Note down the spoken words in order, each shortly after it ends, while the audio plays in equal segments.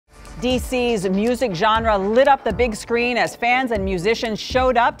DC's music genre lit up the big screen as fans and musicians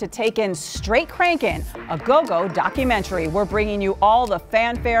showed up to take in Straight Crankin', a go-go documentary. We're bringing you all the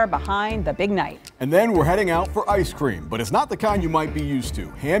fanfare behind the big night. And then we're heading out for ice cream, but it's not the kind you might be used to.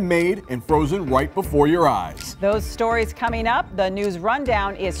 Handmade and frozen right before your eyes. Those stories coming up. The news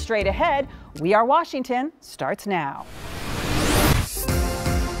rundown is straight ahead. We Are Washington starts now.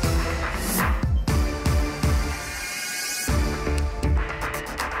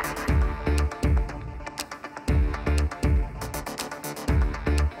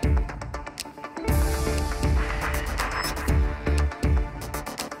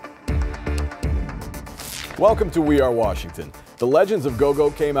 Welcome to We Are Washington. The Legends of Go-Go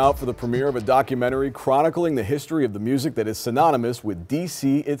came out for the premiere of a documentary chronicling the history of the music that is synonymous with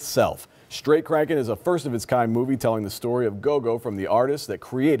DC itself. Straight Crankin' is a first-of-its-kind movie telling the story of go-go from the artists that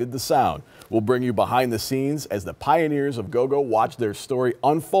created the sound. We'll bring you behind the scenes as the pioneers of go-go watch their story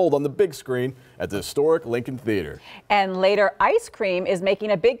unfold on the big screen at the historic Lincoln Theater. And later, ice cream is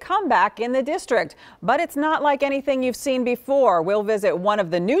making a big comeback in the district, but it's not like anything you've seen before. We'll visit one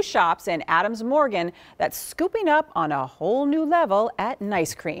of the new shops in Adams Morgan that's scooping up on a whole new level at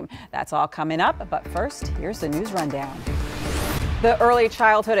Nice Cream. That's all coming up, but first, here's the news rundown. The Early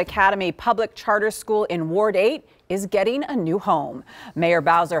Childhood Academy Public Charter School in Ward 8 is getting a new home. Mayor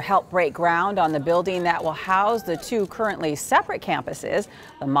Bowser helped break ground on the building that will house the two currently separate campuses.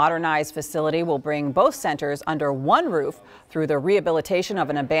 The modernized facility will bring both centers under one roof through the rehabilitation of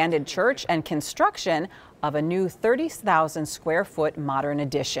an abandoned church and construction of a new 30,000 square foot modern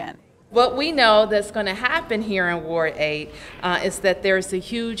addition. What we know that's going to happen here in Ward 8 is that there's a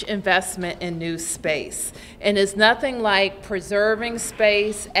huge investment in new space. And it's nothing like preserving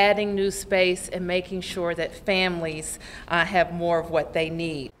space, adding new space, and making sure that families have more of what they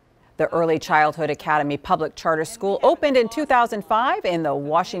need. The Early Childhood Academy Public Charter School opened in 2005 in the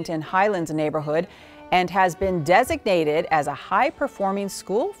Washington Highlands neighborhood and has been designated as a high-performing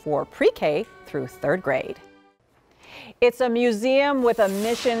school for pre-K through third grade. It's a museum with a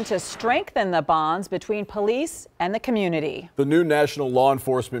mission to strengthen the bonds between police and the community. The new National Law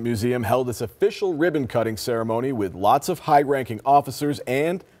Enforcement Museum held its official ribbon-cutting ceremony with lots of high-ranking officers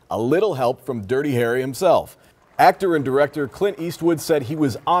and a little help from Dirty Harry himself. Actor and director Clint Eastwood said he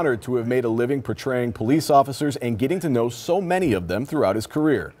was honored to have made a living portraying police officers and getting to know so many of them throughout his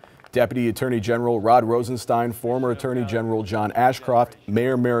career. Deputy Attorney General Rod Rosenstein, former Attorney General John Ashcroft,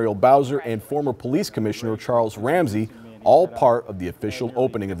 Mayor Muriel Bowser, and former Police Commissioner Charles Ramsey, all part of the official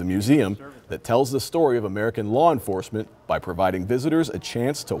opening of the museum that tells the story of American law enforcement by providing visitors a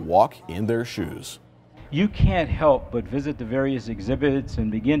chance to walk in their shoes. You can't help but visit the various exhibits and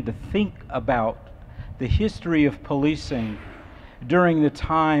begin to think about the history of policing during the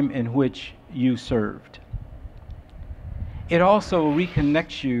time in which you served. It also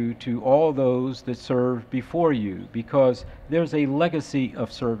reconnects you to all those that served before you, because there's a legacy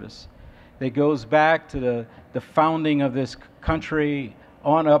of service that goes back to the founding of this country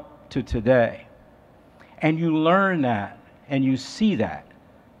on up to today. And you learn that and you see that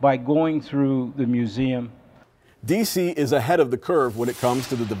by going through the museum. DC is ahead of the curve when it comes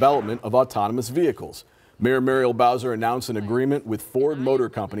to the development of autonomous vehicles. Mayor Muriel Bowser announced an agreement with Ford Motor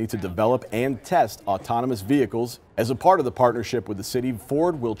Company to develop and test autonomous vehicles. As a part of the partnership with the city,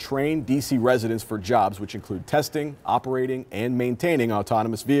 Ford will train DC residents for jobs which include testing, operating, and maintaining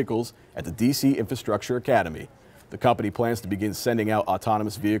autonomous vehicles at the DC Infrastructure Academy. The company plans to begin sending out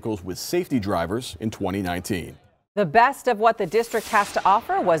autonomous vehicles with safety drivers in 2019. The best of what the district has to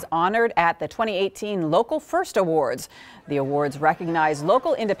offer was honored at the 2018 Local First Awards. The awards recognize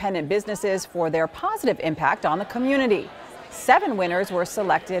local independent businesses for their positive impact on the community. 7 winners were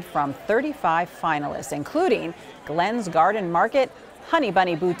selected from 35 finalists, including Glenn's Garden Market, Honey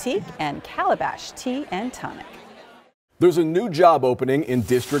Bunny Boutique, and Calabash Tea and Tonic. There's a new job opening in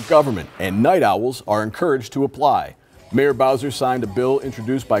district government, and night owls are encouraged to apply. Mayor Bowser signed a bill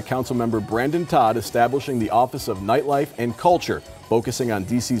introduced by Councilmember Brandon Todd establishing the Office of Nightlife and Culture, focusing on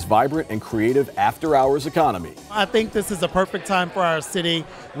DC's vibrant and creative after-hours economy. I think this is a perfect time for our city.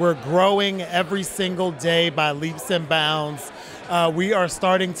 We're growing every single day by leaps and bounds. We are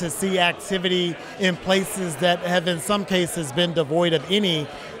starting to see activity in places that have in some cases been devoid of any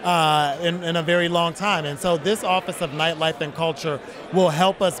in a very long time. And so this Office of Nightlife and Culture will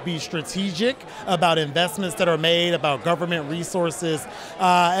help us be strategic about investments that are made, about government resources.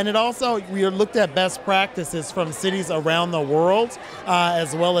 And it also, we looked at best practices from cities around the world,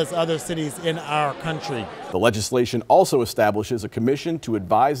 as well as other cities in our country. The legislation also establishes a commission to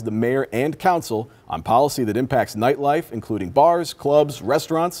advise the mayor and council on policy that impacts nightlife, including bars, clubs,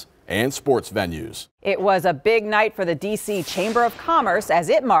 restaurants, and sports venues. It was a big night for the D.C. Chamber of Commerce as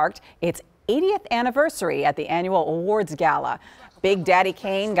it marked its 80th anniversary at the annual awards gala. Big Daddy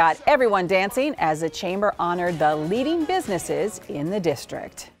Kane got everyone dancing as the chamber honored the leading businesses in the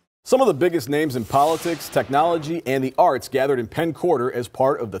district. Some of the biggest names in politics, technology, and the arts gathered in Penn Quarter as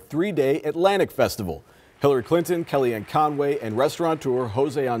part of the three-day Atlantic Festival. Hillary Clinton, Kellyanne Conway, and restaurateur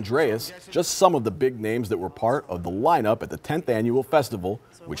Jose Andres, just some of the big names that were part of the lineup at the 10th annual festival,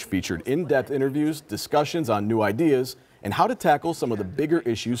 which featured in-depth interviews, discussions on new ideas, and how to tackle some of the bigger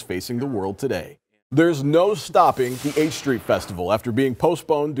issues facing the world today. There's no stopping the H Street Festival. After being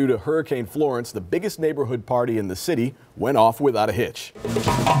postponed due to Hurricane Florence, the biggest neighborhood party in the city went off without a hitch.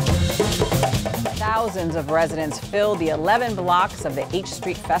 Thousands of residents filled the 11 blocks of the H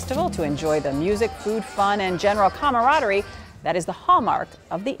Street Festival to enjoy the music, food, fun, and general camaraderie that is the hallmark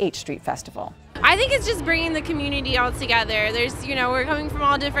of the H Street Festival. I think it's just bringing the community all together. There's, we're coming from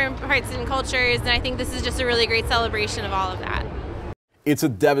all different parts and cultures, and I think this is just a really great celebration of all of that. It's a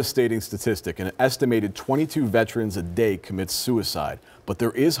devastating statistic. An estimated 22 veterans a day commit suicide, but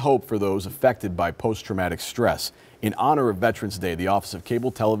there is hope for those affected by post-traumatic stress. In honor of Veterans Day, the Office of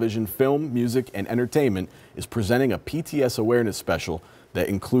Cable Television, Film, Music, and Entertainment is presenting a PTS awareness special that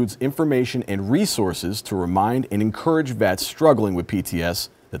includes information and resources to remind and encourage vets struggling with PTS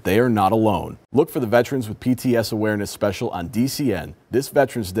that they are not alone. Look for the Veterans with PTS Awareness Special on DCN this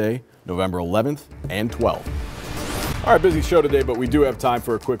Veterans Day, November 11th and 12th. All right, busy show today, but we do have time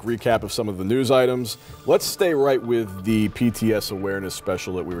for a quick recap of some of the news items. Let's stay right with the PTS Awareness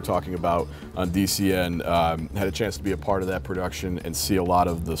Special that we were talking about on DCN. Had a chance to be a part of that production and see a lot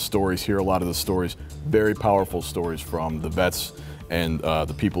of the stories, hear a lot of the stories, very powerful stories from the vets and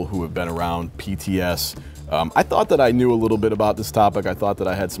the people who have been around PTS. I thought that I knew a little bit about this topic. I thought that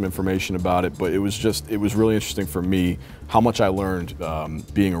I had some information about it, but it was really interesting for me how much I learned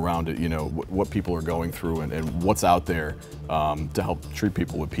being around it, what people are going through and what's out there to help treat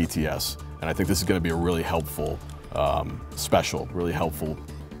people with PTS. And I think this is going to be a really helpful special, really helpful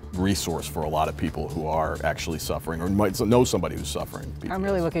resource for a lot of people who are actually suffering or might know somebody who's suffering PTS. I'm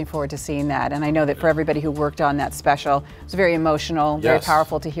really looking forward to seeing that, and I know that for everybody who worked on that special, it was very emotional, very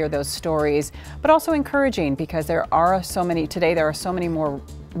powerful to hear those stories, but also encouraging because there are so many more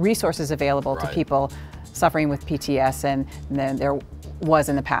resources available to people suffering with PTS than there was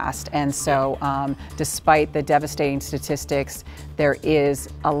in the past. And so despite the devastating statistics, there is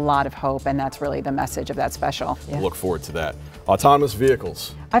a lot of hope, and that's really the message of that special. We'll look forward to that. Autonomous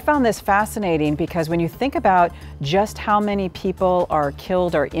vehicles. I found this fascinating because when you think about just how many people are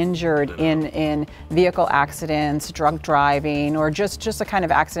killed or injured in vehicle accidents, drunk driving, or just the kind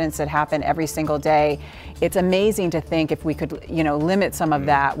of accidents that happen every single day, it's amazing to think if we could, limit some of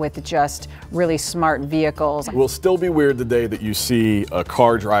that with just really smart vehicles. It will still be weird the day that you see a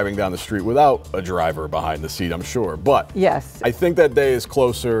car driving down the street without a driver behind the seat, I'm sure. But yes, I think that day is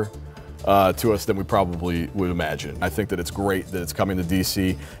closer to us than we probably would imagine. I think that it's great that it's coming to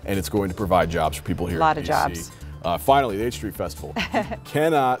DC and it's going to provide jobs for people here in DC. A lot of jobs. Finally, the H Street Festival.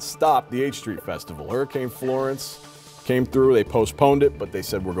 Cannot stop the H Street Festival. Hurricane Florence came through, they postponed it, but they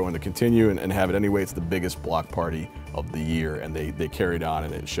said we're going to continue and have it anyway. It's the biggest block party of the year, and they carried on,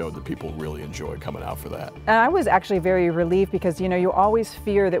 and it showed that people really enjoyed coming out for that. And I was actually very relieved because, you always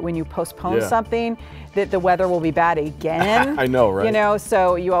fear that when you postpone something, that the weather will be bad again. I know, right?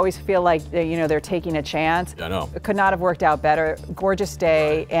 So you always feel like, they're taking a chance. I know. It could not have worked out better. Gorgeous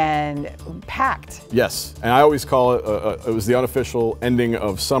day and packed. Yes, and I always call it, it was the unofficial ending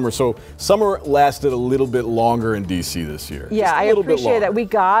of summer. So summer lasted a little bit longer in DC this year. Yeah, I appreciate that. We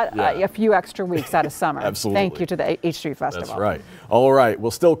got a few extra weeks out of summer. Absolutely. Thank you to the H Street Festival. That's right. All right,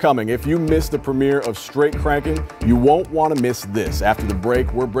 well, still coming. If you missed the premiere of Straight Crankin', you won't want to miss this. After the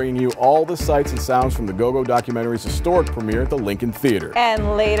break, we're bringing you all the sights and sounds from the Go-Go documentary's historic premiere at the Lincoln Theater.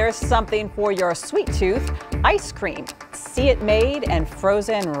 And later, something for your sweet tooth, ice cream. See it made and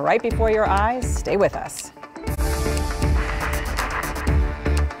frozen right before your eyes. Stay with us.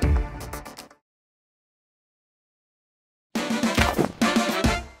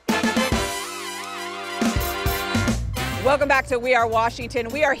 Welcome back to We Are Washington.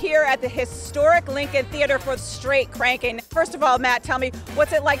 We are here at the historic Lincoln Theater for Straight Crankin'. First of all, Matt, tell me,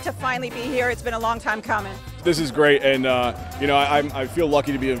 what's it like to finally be here? It's been a long time coming. This is great, and I feel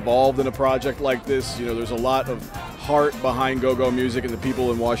lucky to be involved in a project like this. There's a lot of heart behind go-go music and the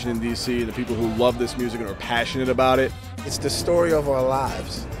people in Washington, D.C., and the people who love this music and are passionate about it. It's the story of our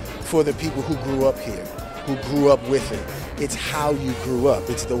lives for the people who grew up here, who grew up with it. It's how you grew up.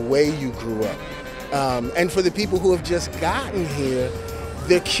 It's the way you grew up. And for the people who have just gotten here,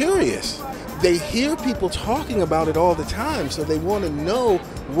 they're curious. they hear people talking about it all the time, so they want to know,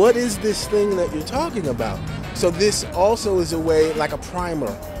 what is this thing that you're talking about? So this also is a way, like a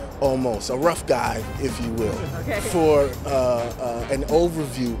primer almost, a rough guide, if you will, for an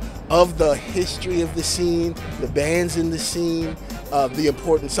overview of the history of the scene, the bands in the scene, some of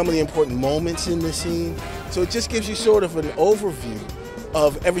the important moments in the scene. So it just gives you sort of an overview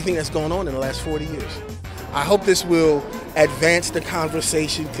of everything that's gone on in the last 40 years. I hope this will advance the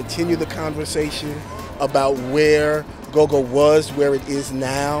conversation, continue the conversation about where go-go was, where it is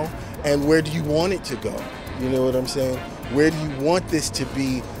now, and where do you want it to go? You know what I'm saying? Where do you want this to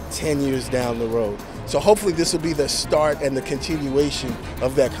be 10 years down the road? So hopefully this will be the start and the continuation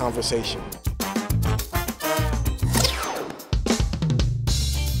of that conversation.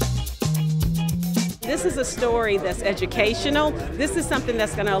 This is a story that's educational. This is something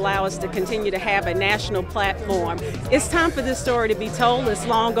that's going to allow us to continue to have a national platform. It's time for this story to be told. It's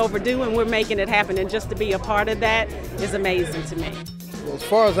long overdue, and we're making it happen. And just to be a part of that is amazing to me. Well, as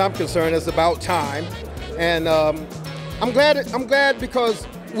far as I'm concerned, it's about time. And I'm glad because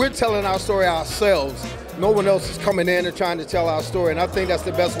we're telling our story ourselves. No one else is coming in and trying to tell our story. And I think that's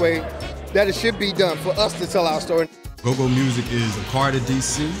the best way that it should be done, for us to tell our story. Go-go music is a part of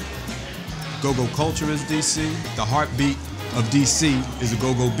DC. Go-go culture is DC. The heartbeat of DC is a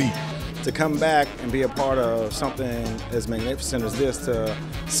go-go beat. To come back and be a part of something as magnificent as this, to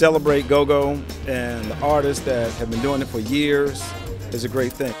celebrate go-go and the artists that have been doing it for years, is a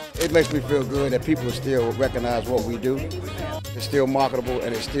great thing. It makes me feel good that people still recognize what we do. It's still marketable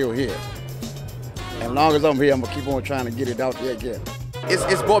and it's still here. And as long as I'm here, I'm gonna keep on trying to get it out there again.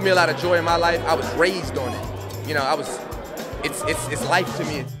 It's brought me a lot of joy in my life. I was raised on it. You know, it's life to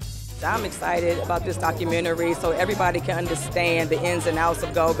me. I'm excited about this documentary so everybody can understand the ins and outs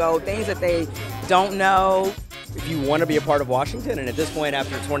of go-go, things that they don't know. If you want to be a part of Washington, and at this point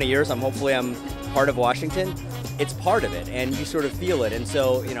after 20 years, hopefully I'm part of Washington, it's part of it and you sort of feel it. And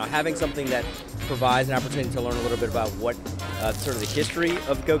so, you know, having something that provides an opportunity to learn a little bit about what sort of the history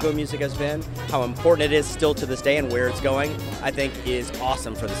of go-go music has been, how important it is still to this day and where it's going, I think is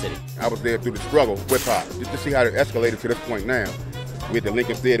awesome for the city. I was there through the struggle with hip-hop, just to see how it escalated to this point now. With the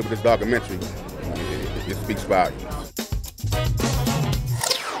Lincoln Theater, with this documentary, it speaks volumes.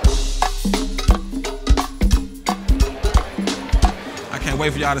 I can't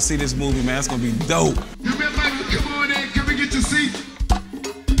wait for y'all to see this movie, man. It's gonna be dope. You been like, come on in, come and get your seat.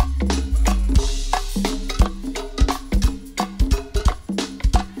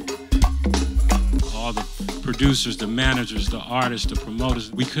 All the producers, the managers, the artists, the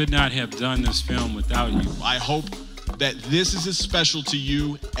promoters, we could not have done this film without you. I hope that this is as special to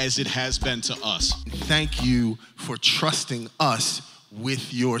you as it has been to us. Thank you for trusting us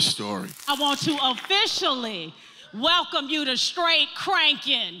with your story. I want to officially welcome you to Straight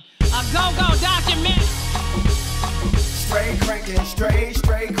Crankin', a go-go documentary. Straight crankin', straight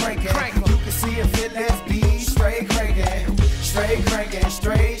crankin'. You can see it fit that beat. Straight crankin', straight crankin',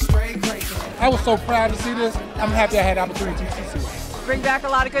 straight crankin'. I was so proud to see this. I'm happy I had the opportunity to see it. Bring back a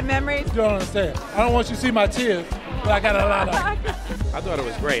lot of good memories? You don't understand. I don't want you to see my tears, but I got a lot of them. I thought it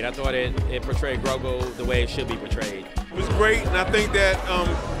was great. I thought it portrayed go-go the way it should be portrayed. It was great, and I think that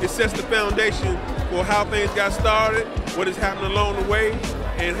it sets the foundation for how things got started, what has happened along the way,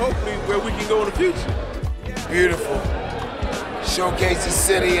 and hopefully where we can go in the future. Beautiful. Showcase the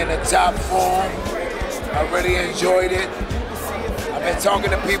city in the top form. I really enjoyed it. I've been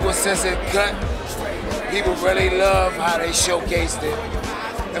talking to people since it cut. People really love how they showcased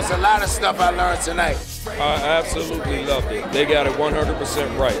it. There's a lot of stuff I learned tonight. I absolutely loved it. They got it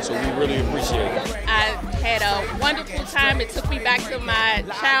 100% right, so we really appreciate it. I had a wonderful time. It took me back to my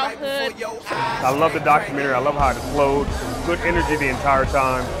childhood. I love the documentary. I love how it flowed. Good energy the entire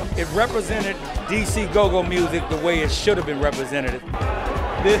time. It represented DC go-go music the way it should have been represented.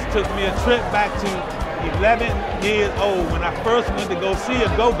 This took me a trip back to 11 years old when I first went to go see a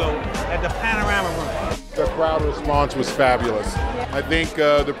go-go at the Panorama Room. The crowd response was fabulous. I think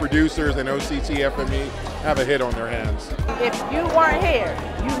the producers and OCTFME have a hit on their hands. If you weren't here,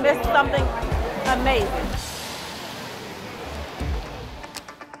 you missed something amazing.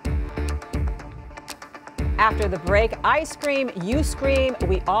 After the break, I scream, you scream,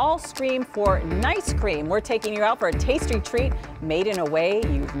 we all scream for nice cream. We're taking you out for a tasty treat made in a way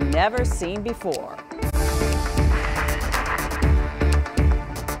you've never seen before.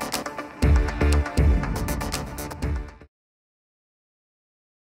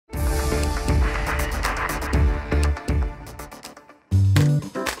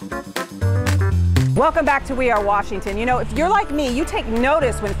 Welcome back to We Are Washington. You know, if you're like me, you take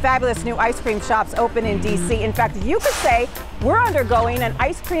notice when fabulous new ice cream shops open in D.C. In fact, you could say we're undergoing an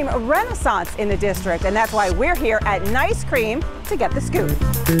ice cream renaissance in the district, and that's why we're here at Nice Cream to get the scoop.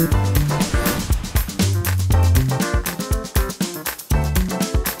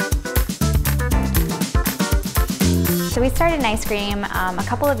 So we started Nice Cream a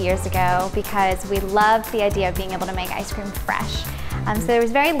couple of years ago because we loved the idea of being able to make ice cream fresh. So there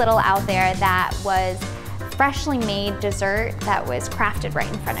was very little out there that was freshly made dessert that was crafted right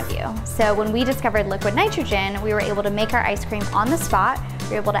in front of you. So when we discovered liquid nitrogen, we were able to make our ice cream on the spot.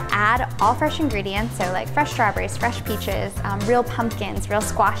 We were able to add all fresh ingredients, so like fresh strawberries, fresh peaches, real pumpkins, real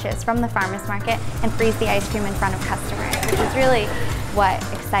squashes from the farmer's market, and freeze the ice cream in front of customers, which is really what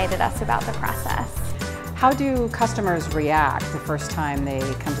excited us about the process. How do customers react the first time they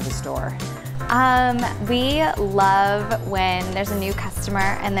come to the store? We love when there's a new customer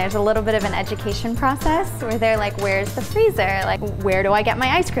and there's a little bit of an education process where they're like, where's the freezer? Like, where do I get my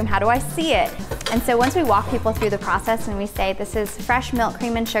ice cream? How do I see it? And so once we walk people through the process and we say, this is fresh milk,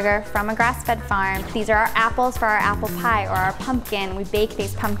 cream, and sugar from a grass-fed farm. These are our apples for our apple pie, or our pumpkin. We bake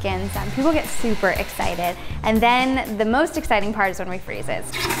these pumpkins. People get super excited. And then the most exciting part is when we freeze it.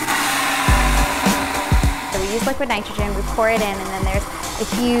 So we use liquid nitrogen, we pour it in, and then there's a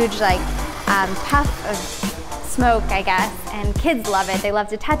huge puff of smoke, I guess, and kids love it. They love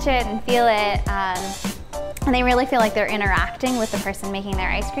to touch it and feel it, and they really feel like they're interacting with the person making their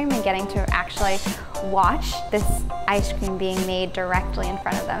ice cream and getting to actually watch this ice cream being made directly in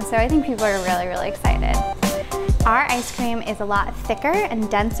front of them. So I think people are really, really excited. Our ice cream is a lot thicker and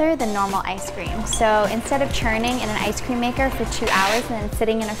denser than normal ice cream. So instead of churning in an ice cream maker for 2 hours and then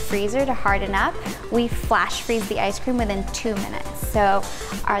sitting in a freezer to harden up, we flash freeze the ice cream within 2 minutes. So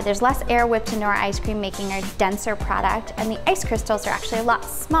there's less air whipped into our ice cream, making a denser product, and the ice crystals are actually a lot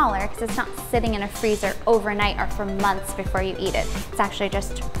smaller because it's not sitting in a freezer overnight or for months before you eat it. It's actually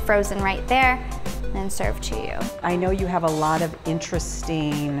just frozen right there and then served to you. I know you have a lot of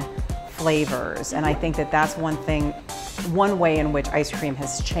interesting flavors, and I think that that's one way in which ice cream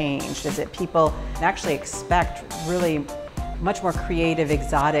has changed, is that people actually expect really much more creative,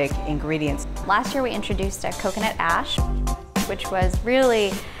 exotic ingredients. Last year we introduced a coconut ash, which was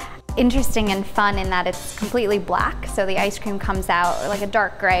really interesting and fun in that it's completely black, so the ice cream comes out like a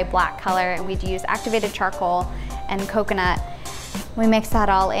dark gray, black color, and we'd use activated charcoal and coconut. We mix that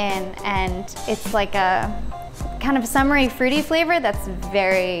all in, and it's like a kind of summery, fruity flavor that's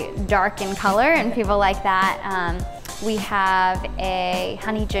very dark in color, and people like that. We have a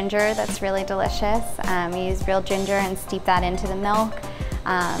honey ginger that's really delicious. We use real ginger and steep that into the milk.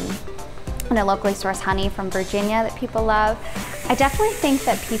 And a locally sourced honey from Virginia that people love. I definitely think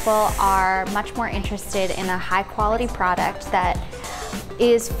that people are much more interested in a high quality product that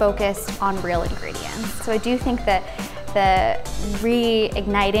is focused on real ingredients. So I do think that the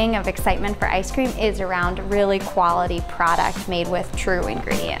reigniting of excitement for ice cream is around really quality product made with true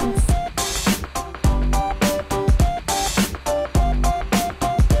ingredients.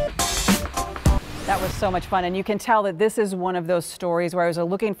 That was so much fun, and you can tell that this is one of those stories where I was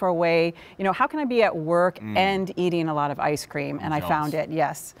looking for a way, you know, how can I be at work and eating a lot of ice cream, and I found it,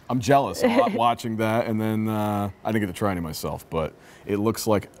 yes. I'm jealous watching that, and then I didn't get to try any myself, but it looks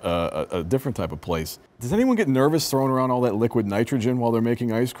like a different type of place. Does anyone get nervous throwing around all that liquid nitrogen while they're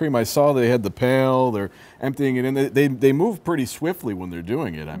making ice cream? I saw they had the pail, they're emptying it in. They move pretty swiftly when they're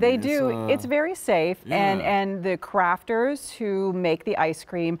doing it. They do. It's very safe, and the crafters who make the ice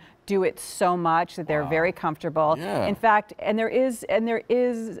cream do it so much that they're very comfortable. Yeah. In fact, and there is,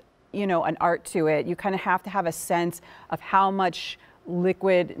 you know, an art to it. You kind of have to have a sense of how much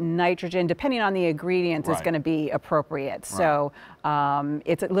liquid nitrogen, depending on the ingredients, is going to be appropriate. So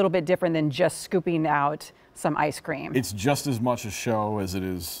it's a little bit different than just scooping out some ice cream. It's just as much a show as it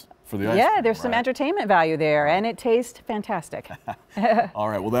is for the ice cream. Yeah, there's some entertainment value there, and it tastes fantastic. All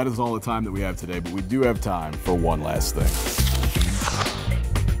right, well, that is all the time that we have today, but we do have time for one last thing.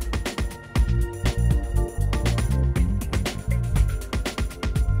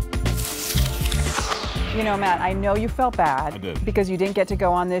 You know, Matt, I know you felt bad. I did. Because you didn't get to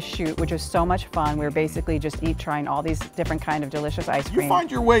go on this shoot, which was so much fun. We were basically just trying all these different kind of delicious ice cream. You find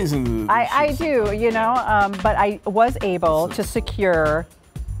your ways into the I do, you know, but I was able to secure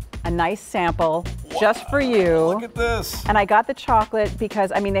a nice sample just for you. Look at this. And I got the chocolate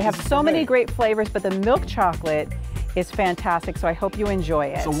because, I mean, they have so many great flavors, but the milk chocolate is fantastic, so I hope you enjoy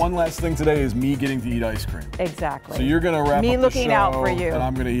it. So one last thing today is me getting to eat ice cream. Exactly. So you're gonna wrap me up the looking show, out for you, and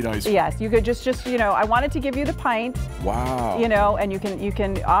I'm gonna eat ice cream. Yes, you could just you know, I wanted to give you the pint. Wow. You know, and you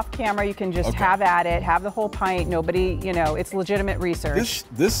can off camera, you can just have at it, have the whole pint. Nobody, you know, it's legitimate research.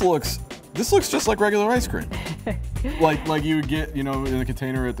 This looks This looks just like regular ice cream. like you would get, you know, in a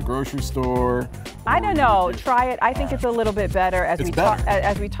container at the grocery store. I don't know. Try it. I think it's a little bit better as It's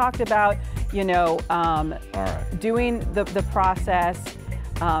we talked about. You know, doing the process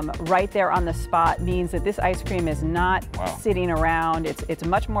right there on the spot means that this ice cream is not sitting around. It's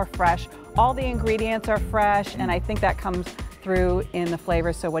much more fresh. All the ingredients are fresh, and I think that comes through in the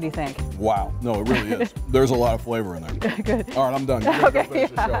flavors. So what do you think? Wow. No, it really is. There's a lot of flavor in there. Good. All right, I'm done. You gotta go Okay, finish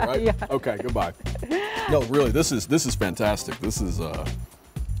the show, right? yeah. Okay, goodbye. No, really, this is fantastic. This is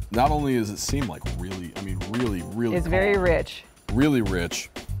not only does it seem like really, I mean, really It's very rich. Really rich.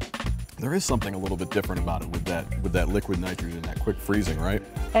 There is something a little bit different about it with that liquid nitrogen, that quick freezing, right?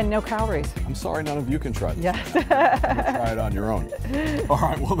 And no calories. I'm sorry none of you can try this. Yes. Try it on your own. All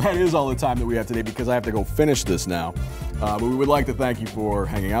right, well, that is all the time that we have today because I have to go finish this now. But we would like to thank you for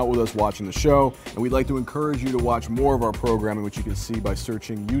hanging out with us, watching the show, and we'd like to encourage you to watch more of our programming, which you can see by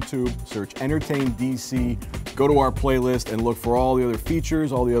searching YouTube, search Entertain DC, go to our playlist and look for all the other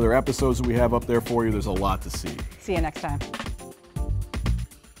features, all the other episodes that we have up there for you. There's a lot to see. See you next time.